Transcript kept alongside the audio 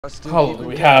How long do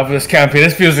we have this campaign?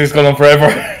 This feels like it's going on forever.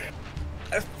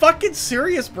 Fucking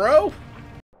serious, bro.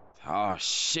 Oh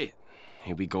shit.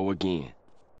 Here we go again.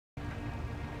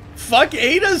 Fuck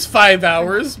Ada's 5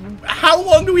 hours. How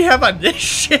long do we have on this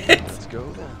shit? Let's go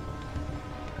then.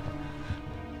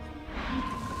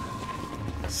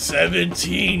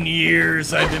 17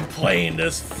 years I've been playing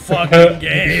this fucking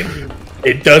game.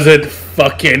 It doesn't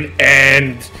fucking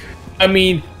end. I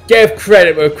mean, give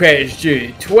credit where credit's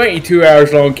due. 22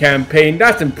 hours long campaign,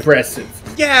 that's impressive.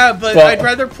 Yeah, but I'd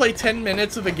rather play 10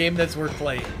 minutes of a game that's worth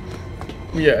playing.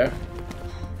 Yeah.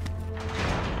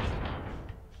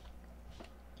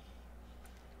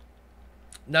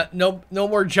 No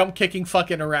more jump kicking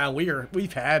fucking around.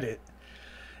 We've had it.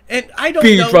 And I don't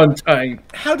Speed know runtime.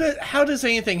 how does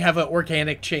anything have an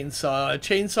organic chainsaw? A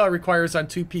chainsaw requires on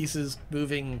 2 pieces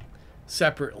moving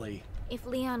separately. If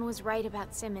Leon was right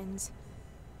about Simmons,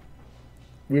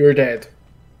 We were dead.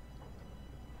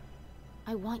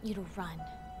 I want you to run.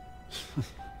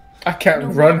 I can't No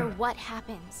run. matter what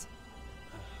happens.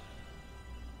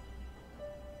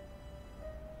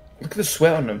 Look at the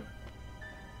sweat on him.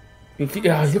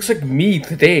 Yeah, it looks like me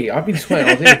today. I've been sweating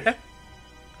all day.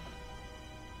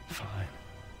 Fine.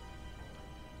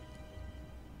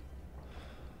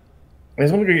 I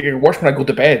just want to get worse when I go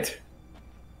to bed.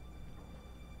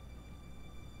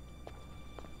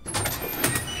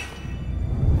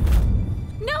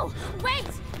 No! Wait!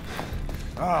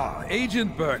 Ah,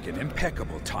 Agent Birkin,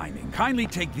 impeccable timing. Kindly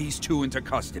take these 2 into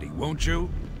custody, won't you?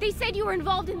 They said you were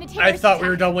involved in the terrorist I thought we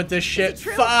were attack. done with this shit.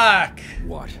 true? Fuck.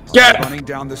 What? Yeah. Running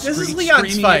down the This street is Leon's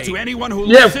screaming fight. it to anyone who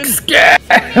Yeah, listens?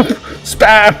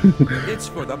 spam. It's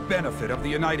for the benefit of the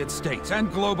United States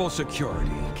and global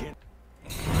security.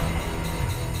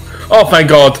 Oh, thank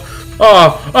God.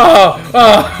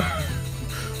 Oh.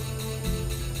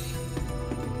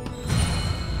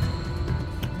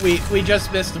 We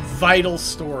just missed a vital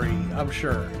story, I'm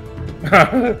sure.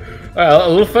 It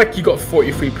looks like you got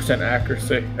 43%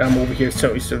 accuracy. I'm over here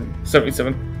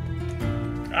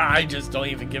 77. I just don't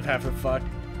even give half a fuck.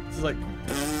 It's like,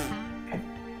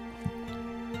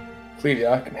 Clearly,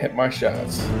 I can hit my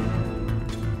shots.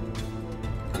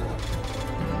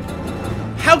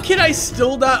 how can I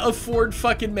still not afford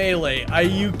fucking melee? Are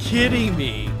you kidding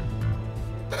me?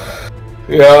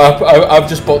 Yeah, I've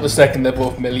just bought the 2nd level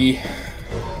of melee.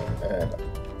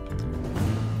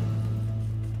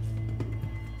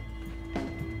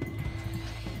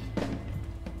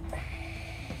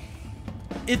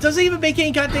 It doesn't even make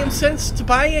any goddamn sense to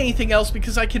buy anything else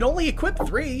because I can only equip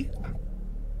 3.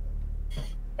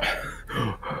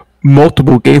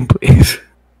 Multiple gameplays.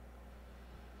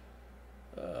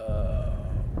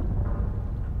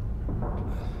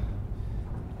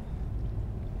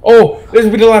 Oh, this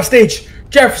will be the last stage.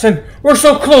 Jefferson, we're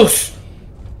so close.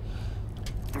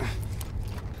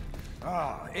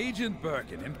 Ah, Agent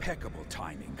Birkin, impeccable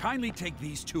timing. Kindly take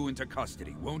these 2 into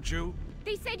custody, won't you?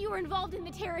 They said you were involved in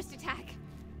the terrorist attack.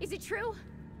 Is it true?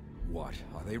 What?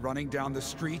 Are they running down the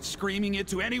street screaming it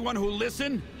to anyone who'll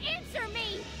listen? Answer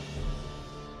me!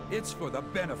 It's for the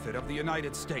benefit of the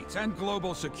United States and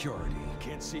global security.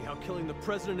 Can't see how killing the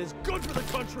president is good for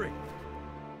the country.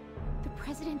 The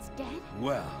president's dead?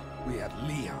 Well, we had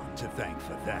Leon to thank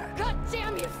for that. God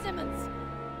damn you, Simmons!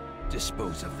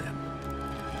 Dispose of them.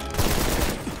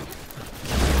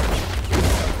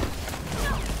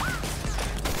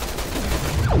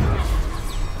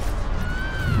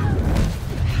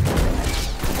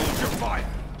 Hold your fire!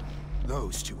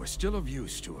 Those 2 are still of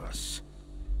use to us.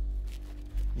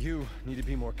 You need to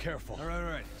be more careful. All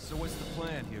right. So what's the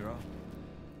plan, hero?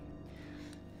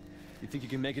 You think you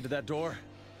can make it to that door?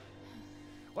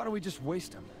 Why don't we just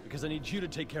waste him? Because I need you to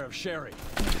take care of Sherry.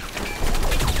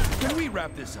 Can we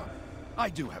wrap this up? I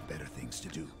do have better things to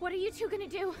do. What are you 2 gonna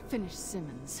do? Finish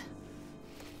Simmons.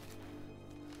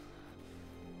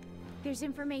 There's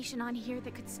information on here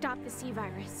that could stop the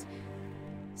C-virus.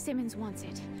 Simmons wants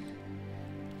it.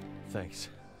 Thanks.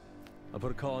 I'll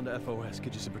put a call into FOS,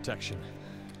 get you some protection.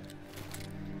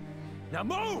 Now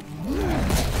move!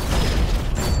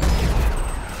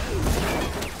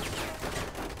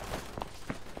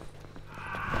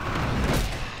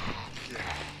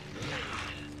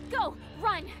 Go!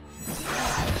 Run!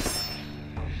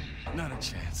 Not a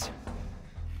chance.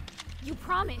 You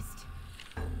promised.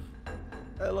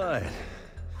 I lied.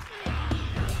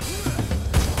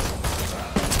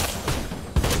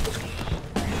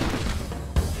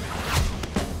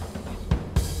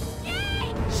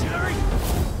 Sherry!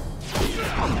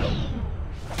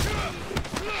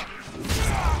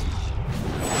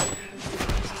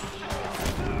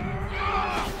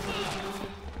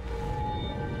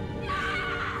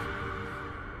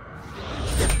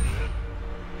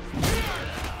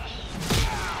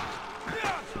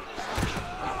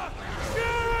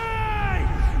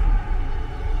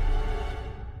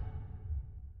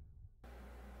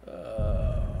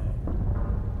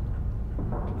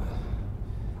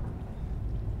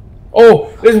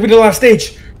 Oh, this will be the last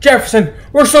stage. Jefferson,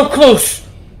 we're so close.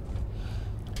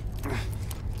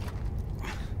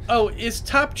 Oh, is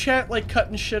top chat like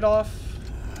cutting shit off?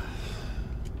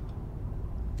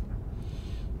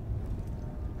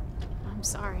 I'm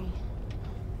sorry.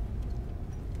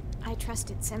 I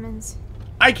trusted Simmons.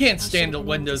 I can't stand should've been able to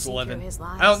Windows see through 11. his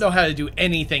lies. I don't know how to do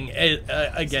anything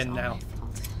again now.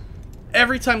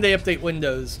 Every time they update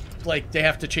Windows, like, they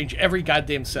have to change every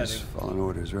goddamn setting. Just following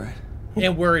orders, right?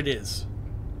 And where it is.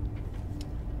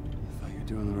 I thought you were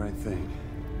doing the right thing.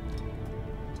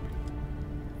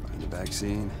 Find the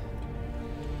vaccine.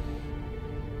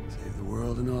 Save the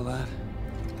world and all that.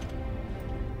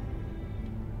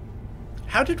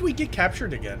 How did we get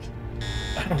captured again?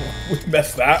 I don't know. We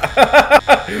messed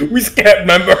that. We skipped,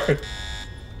 remember?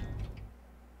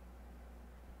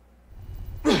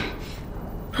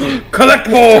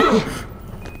 Collectible!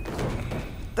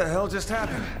 What the hell just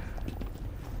happened?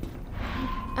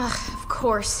 Ugh, of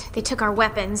course. They took our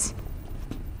weapons.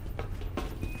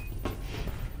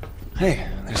 Hey,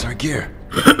 there's our gear.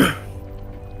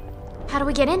 How do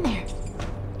we get in there?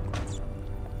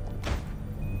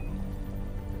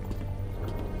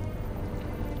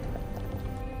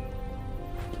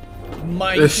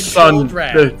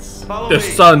 The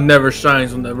sun never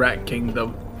shines on the Rat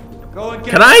Kingdom. Go and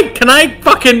get Can I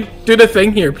fucking do the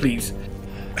thing here, please?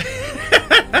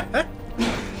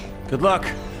 Good luck.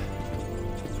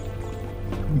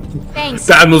 Thanks.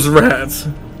 Daniel's rats.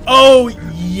 Oh,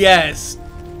 yes.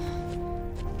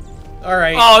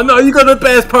 Alright. Oh no, you got the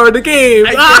best part of the game.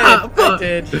 I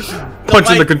did.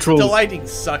 Punching the controls. The lighting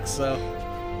sucks, though.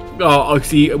 Oh,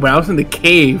 see, when I was in the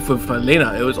cave with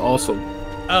Elena, it was awesome.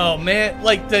 Oh, man.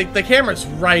 Like, the camera's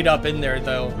right up in there,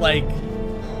 though. Like,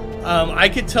 I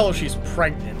could tell if she's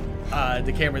pregnant.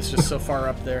 The camera's just so far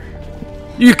up there.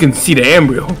 You can see the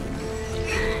embryo.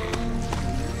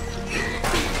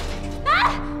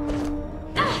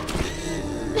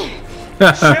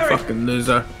 Fucking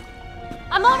loser.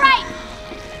 I'm alright!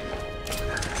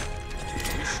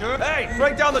 Sure? Hey,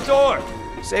 break down the door!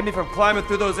 Save me from climbing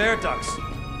through those air ducts.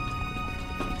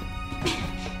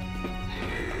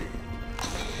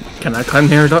 Can I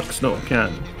climb air ducts? No, I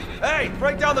can't. Hey,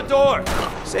 break down the door!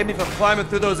 Save me from climbing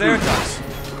through those air ducts.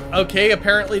 Okay,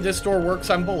 apparently this door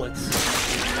works on bullets.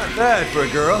 Not bad for a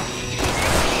girl.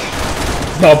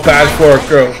 Not bad for a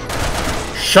girl.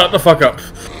 Shut the fuck up.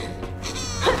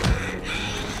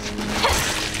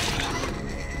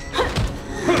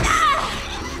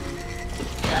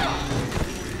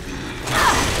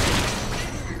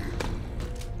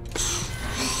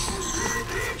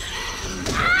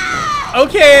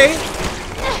 Okay.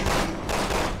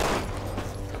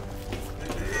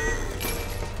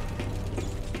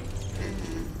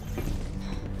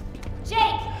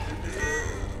 Jake!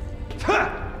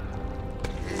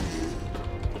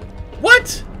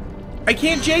 What? I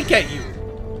can't Jake at you.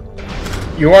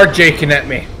 You are jaking at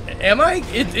me. Am I?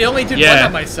 It only did Yeah. one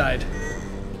on my side.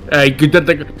 Good that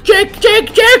the Jake.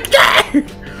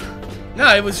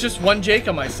 No, it was just one Jake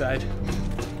on my side.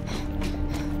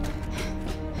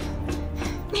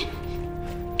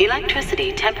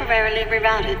 Electricity temporarily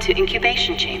rerouted to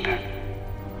incubation chamber.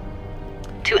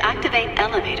 To activate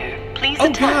elevator, please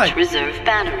attach God. reserve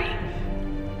battery.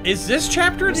 Is this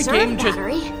chapter of the Reserve game just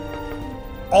battery?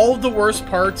 all of the worst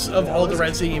parts of all the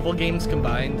Resident Evil games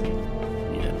combined?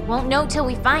 Won't know till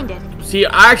we find it. See,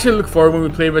 I actually look forward when we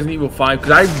play Resident Evil 5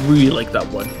 because I really like that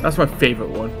one. That's my favorite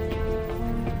one.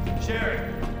 Sherry!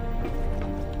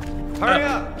 Hurry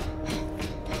up!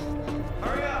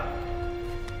 Hurry up!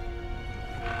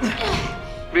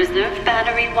 Reserve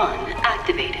battery 1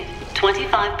 activated.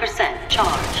 25%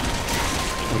 charged.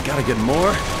 We gotta get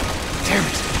more? Damn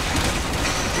it!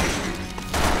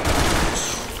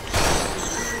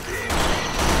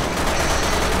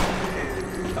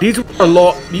 These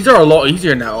are a lot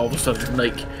easier now. All of a sudden,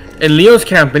 like in Leo's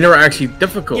campaign, they were actually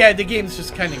difficult. Yeah, the game's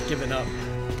just kind of given up.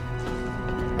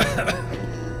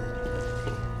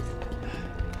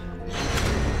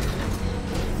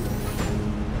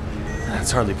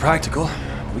 That's hardly practical.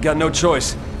 We got no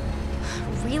choice.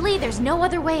 Really? There's no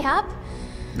other way up?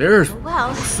 There's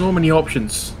Well, so many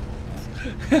options.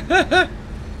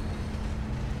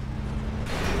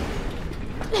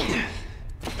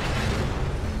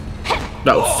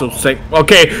 That was so sick.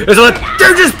 Okay, there's a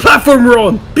dangerous platform we're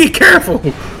on. Be careful.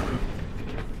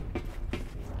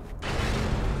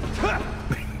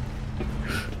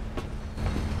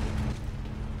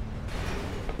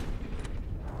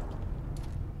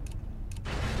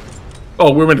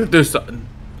 Oh, we're meant to do something.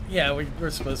 Yeah, we're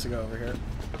supposed to go over here.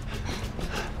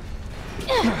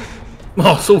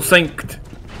 Oh, so synced.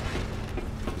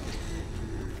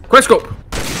 Quest scope.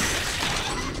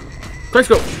 Let's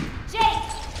go. Jake!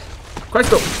 Let's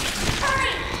go.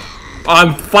 Hurry!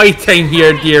 I'm fighting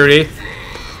here, dearie. Here!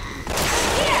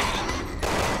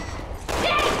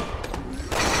 Jake!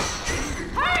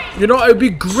 Hurry! You know, it would be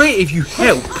great if you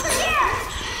helped. Over here!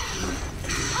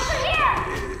 Over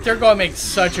here! They're going to make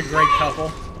such a great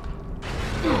couple.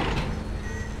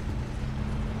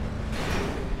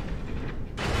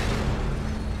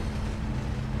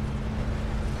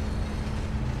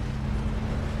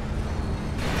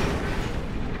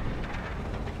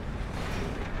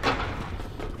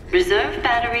 Reserve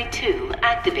battery 2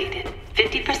 activated.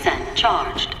 50%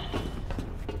 charged.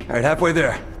 All right, halfway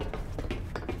there.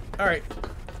 All right.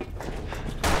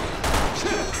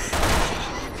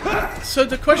 So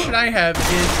the question I have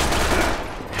is,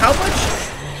 how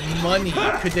much money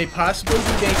could they possibly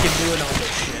be making doing all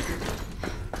this shit?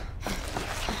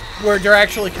 Where they're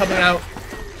actually coming out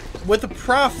with a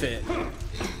profit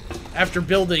after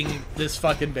building this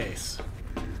fucking base.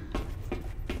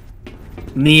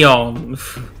 Neon.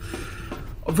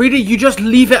 Really, you just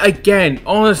leave it again.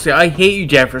 Honestly, I hate you,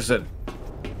 Jefferson.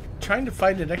 Trying to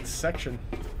find the next section.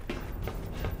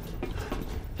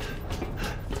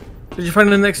 Did you find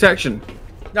the next section?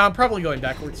 No, I'm probably going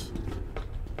backwards.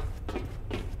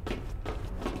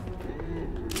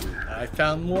 I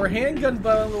found more handgun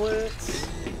bullets.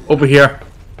 Over here.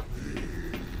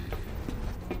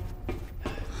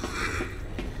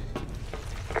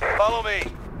 Follow me.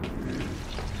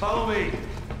 Follow me.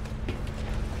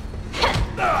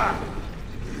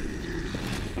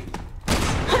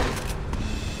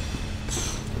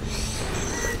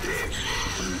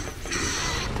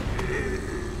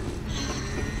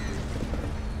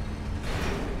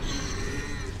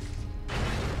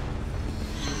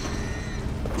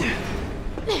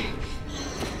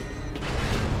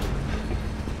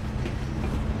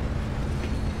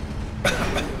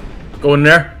 Go in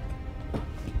there.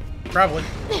 Probably.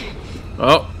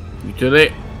 Oh, you too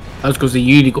late. I was going to say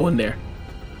you need to go in there.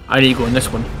 I need to go in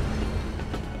this one.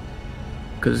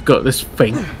 Because it's got this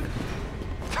thing.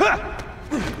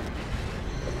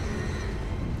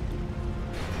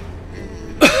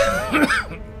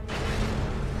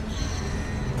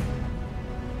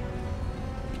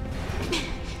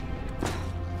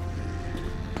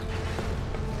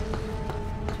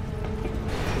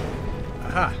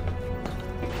 Aha.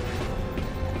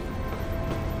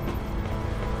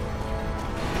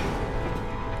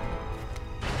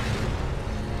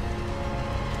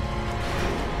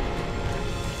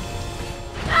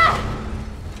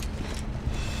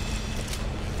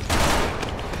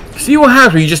 See what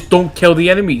happens when you just don't kill the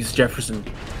enemies, Jefferson.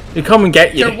 They come and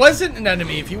get you. There wasn't an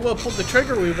enemy. If you would have pulled the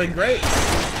trigger, we would have been great.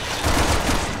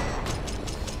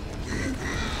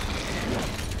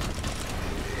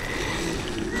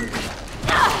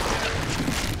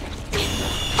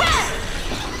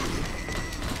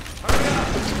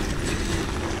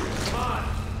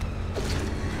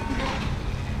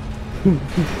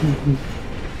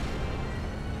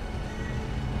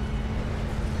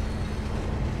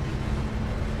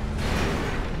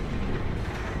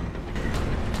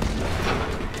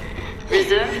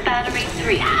 Reserve battery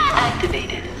 3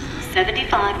 activated.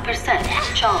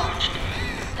 75% charged.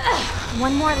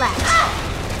 One more left.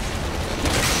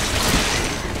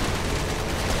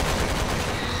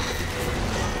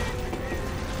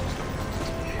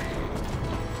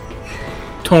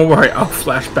 Don't worry, I'll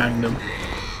flashbang them.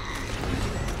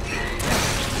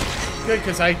 Good,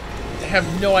 because I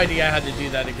have no idea how to do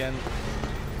that again.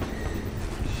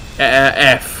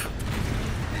 F.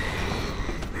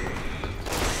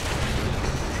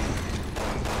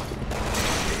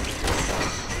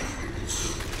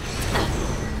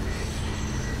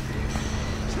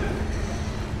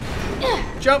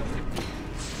 Jump!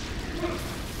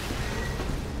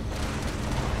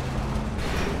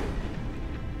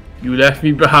 You left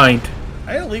me behind.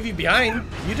 I didn't leave you behind.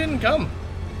 You didn't come.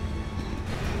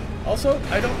 Also,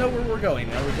 I don't know where we're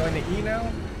going. Are we going to E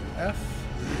now? F?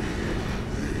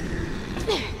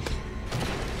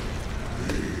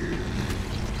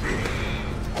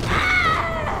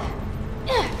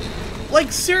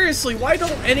 Like, seriously, why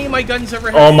don't any of my guns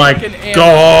ever have Oh my fucking ammo?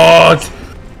 god!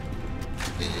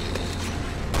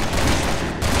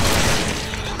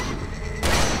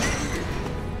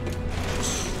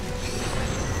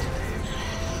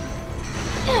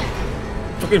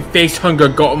 Fucking face hunger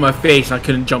got on my face and I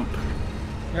couldn't jump.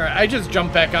 Alright, I just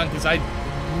jumped back on because I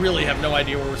really have no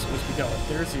idea where we're supposed to be going.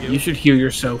 There's you. You should heal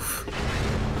yourself.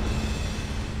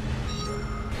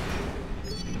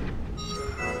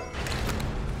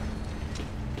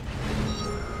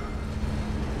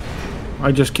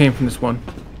 I just came from this one.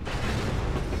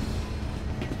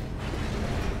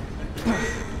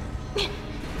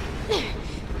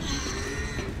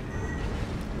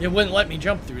 It wouldn't let me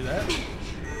jump through that.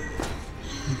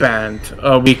 Banned.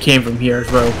 Oh, we came from here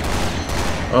as well.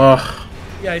 Oh.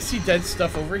 Yeah, I see dead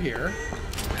stuff over here.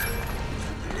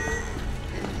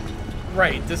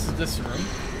 Right, this is this room.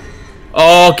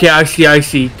 Okay, I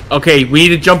see. Okay, we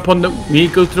need to jump on the... We need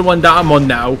to go to the one that I'm on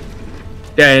now.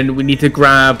 Then we need to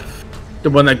grab the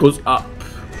one that goes up.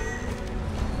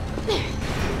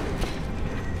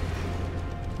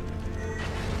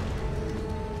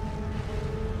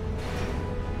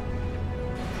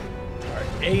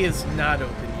 Alright, A is not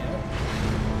open yet.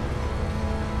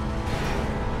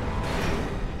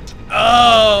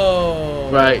 Oh!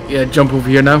 Right, yeah, jump over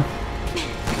here now.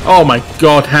 Oh my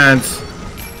god, hands.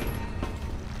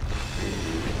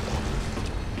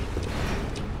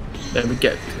 Let me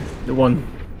get the one.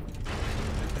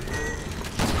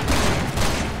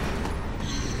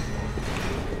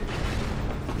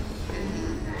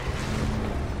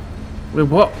 Wait,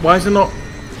 what? Why is it not?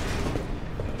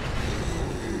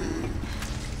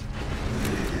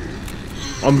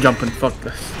 I'm jumping, fuck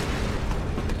this.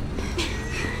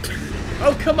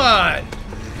 Oh, come on!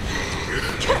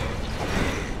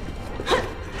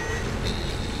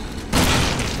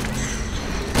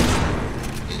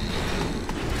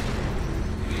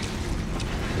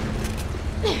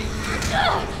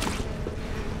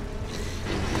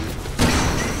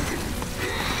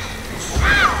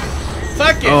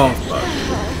 Fuck it! Oh,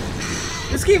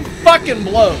 fuck. This game fucking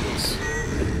blows.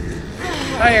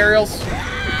 Hi, Aerials.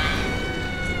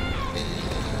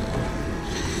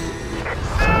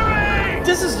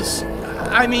 This is the...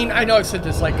 I mean, I know I've said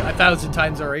this like 1,000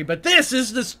 times already, but this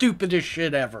is the stupidest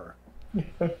shit ever.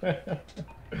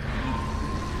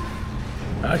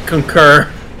 I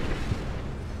concur.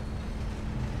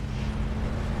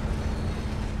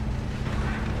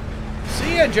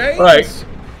 See ya, James. Right.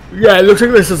 Yeah, it looks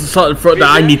like this is something for, that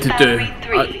I need to do.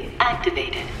 Battery 3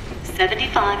 activated.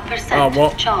 75%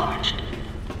 what? charged.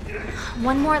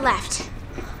 One more left.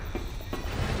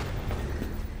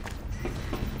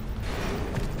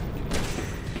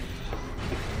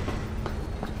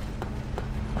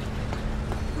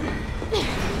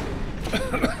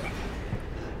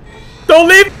 Don't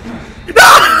leave!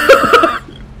 No!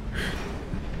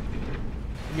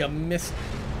 You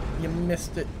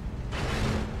missed it.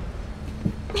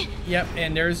 Yep,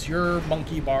 and there's your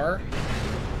monkey bar.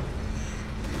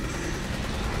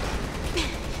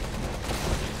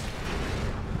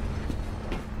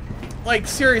 Like,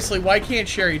 seriously, why can't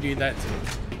Sherry do that too?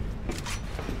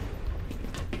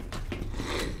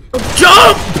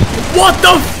 Jump! What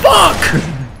the fuck?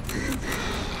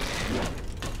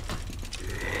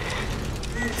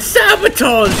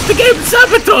 Sabotage! The game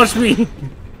sabotaged me!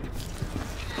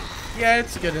 Yeah,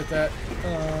 it's good at that.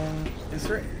 Is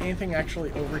there anything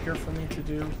actually over here for me to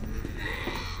do?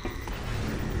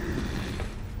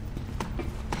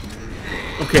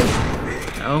 Okay,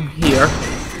 now here.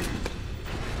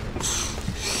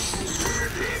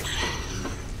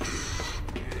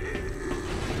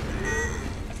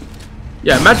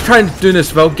 Yeah, imagine trying to do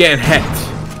this without getting hit.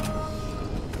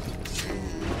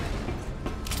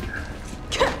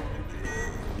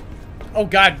 Oh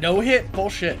god, no hit?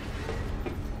 Bullshit.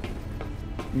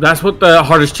 That's what the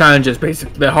hardest challenge is,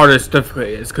 basically. The hardest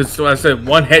difficulty is, because so I said,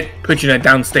 one hit puts you in a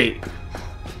down state.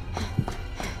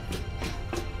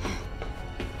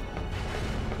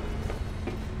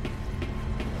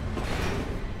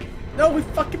 No, we've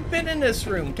fucking been in this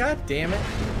room. God damn it.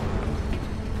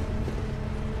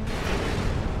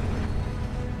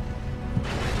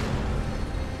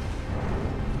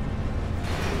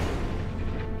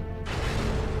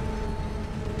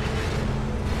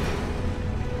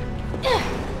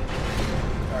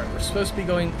 Alright, we're supposed to be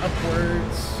going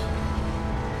upwards.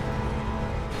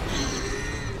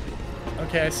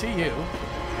 Okay, I see you.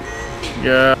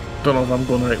 Yeah, don't know if I'm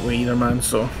going the right way either, man,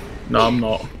 so... No, I'm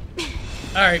not.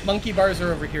 Alright, monkey bars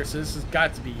are over here, so this has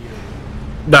got to be you.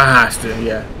 That has to,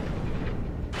 yeah.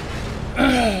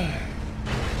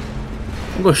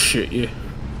 I'm gonna shoot you.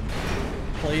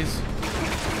 Please.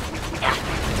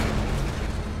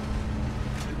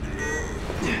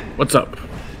 What's up?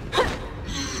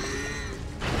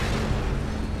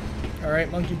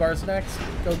 Alright, monkey bars next.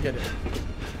 Go get it.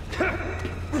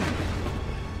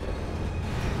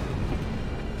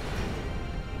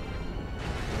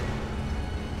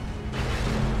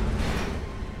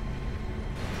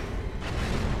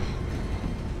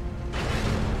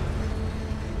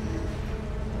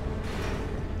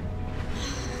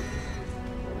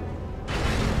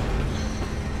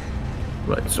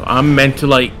 Right, so I'm meant to,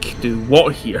 like, do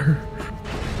what here?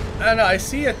 I don't know, I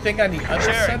see a thing on the other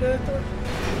side of the door.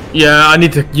 Yeah, I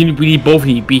need to... we need both of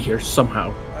you to be here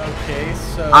somehow. Okay,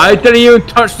 So I didn't even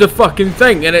touch the fucking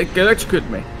thing, and it electrocuted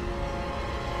me.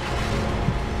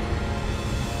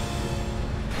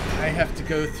 I have to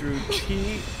go through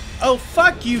T. Oh,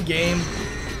 fuck you, game.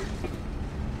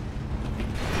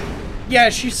 Yeah,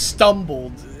 she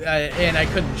stumbled, and I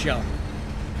couldn't jump.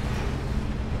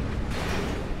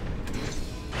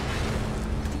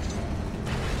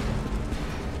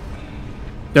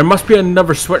 There must be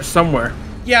another switch somewhere.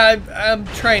 Yeah, I'm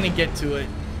trying to get to it.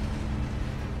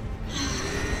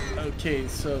 Okay,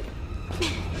 so...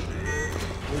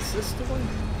 Was this the one?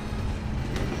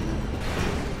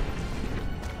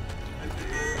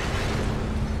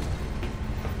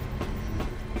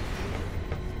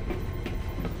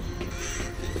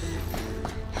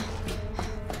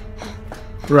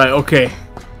 Right, okay.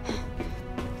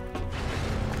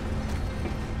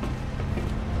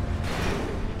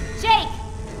 Jake!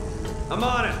 I'm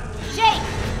on it. Jake!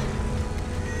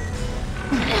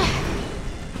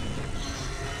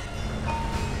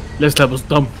 This level's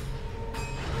dumb.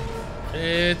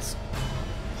 It's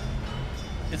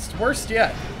the worst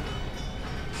yet.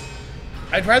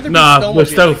 I'd rather be Nah, snowmobiling.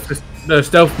 the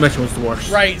stealth mission was the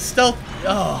worst. Right, stealth.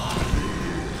 Oh.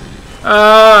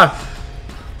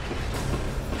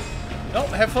 Nope,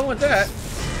 have fun with that.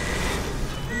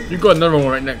 You got another one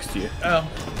right next to you. Oh.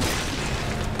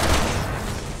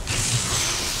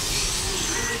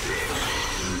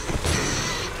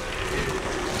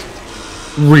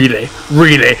 Really?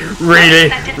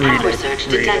 Unexpected power surge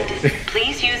detected.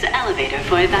 Please use elevator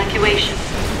for evacuation.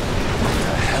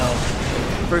 Hell.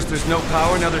 First there's no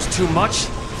power, now there's too much?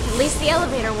 At least the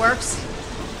elevator works.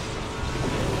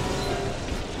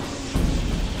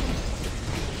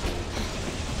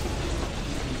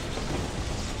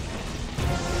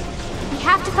 We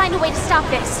have to find a way to stop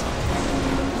this.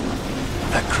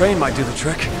 That crane might do the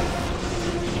trick.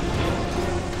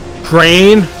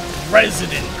 Crane?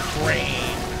 Resident Crane.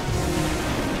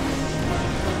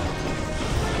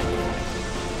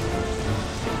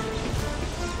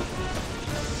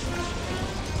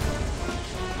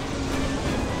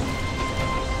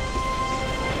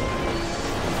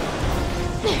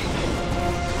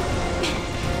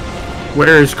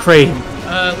 Where is Crane?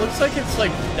 Looks like it's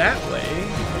like that way.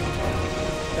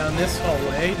 Down this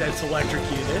hallway that's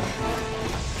electrocuted.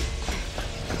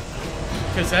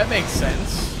 Because that makes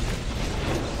sense.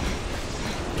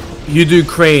 You do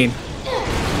Crane.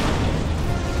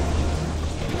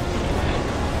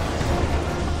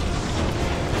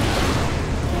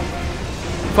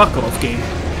 Fuck off, game.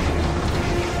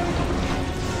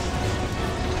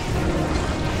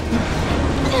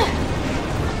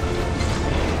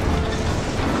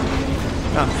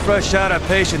 I'm fresh out of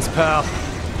patience, pal.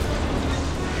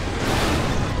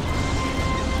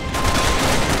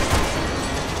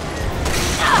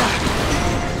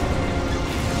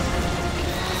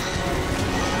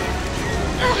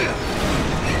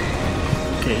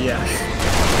 Okay, yes.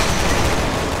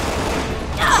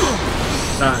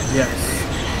 Ah, yes.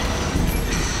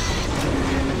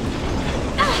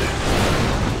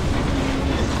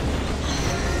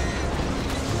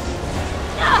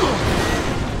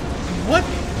 What?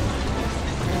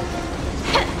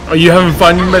 Are you having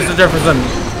fun, Mr. Jefferson?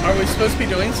 Are we supposed to be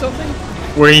doing something?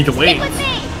 We need to wait. Stick with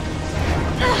me!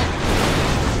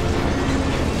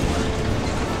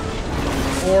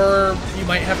 Or you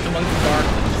might have to monkey bar.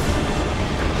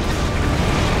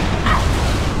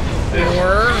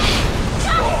 Or...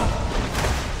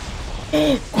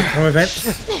 From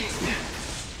events?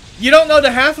 You don't know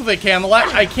the half of it,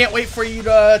 Camelot. I can't wait for you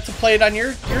to play it on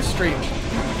your stream.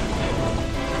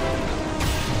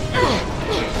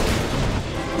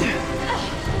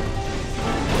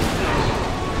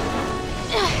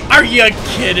 Are you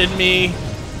kidding me?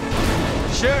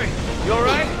 Sherry, you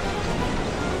alright?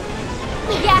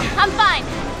 Yeah, I'm fine.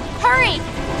 Hurry!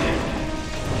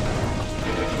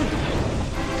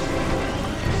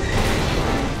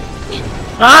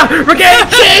 Ah! We're getting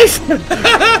chased!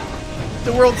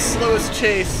 The world's slowest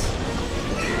chase.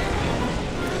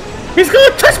 He's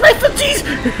gonna touch my footies!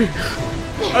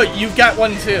 Oh, you've got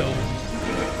one too.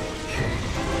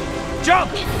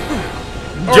 Jump!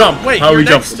 Jump! Wait, How are you're we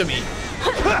next jumping? to me.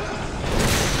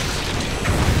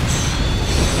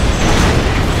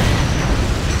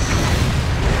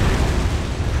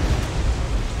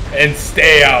 And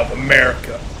stay out of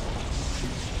America.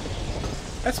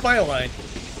 That's my line.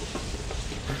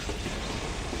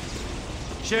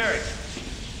 Sherry.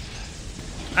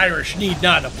 Irish need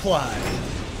not apply.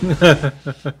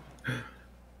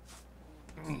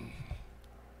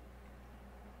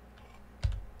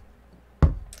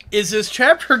 Is this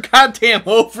chapter goddamn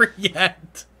over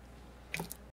yet?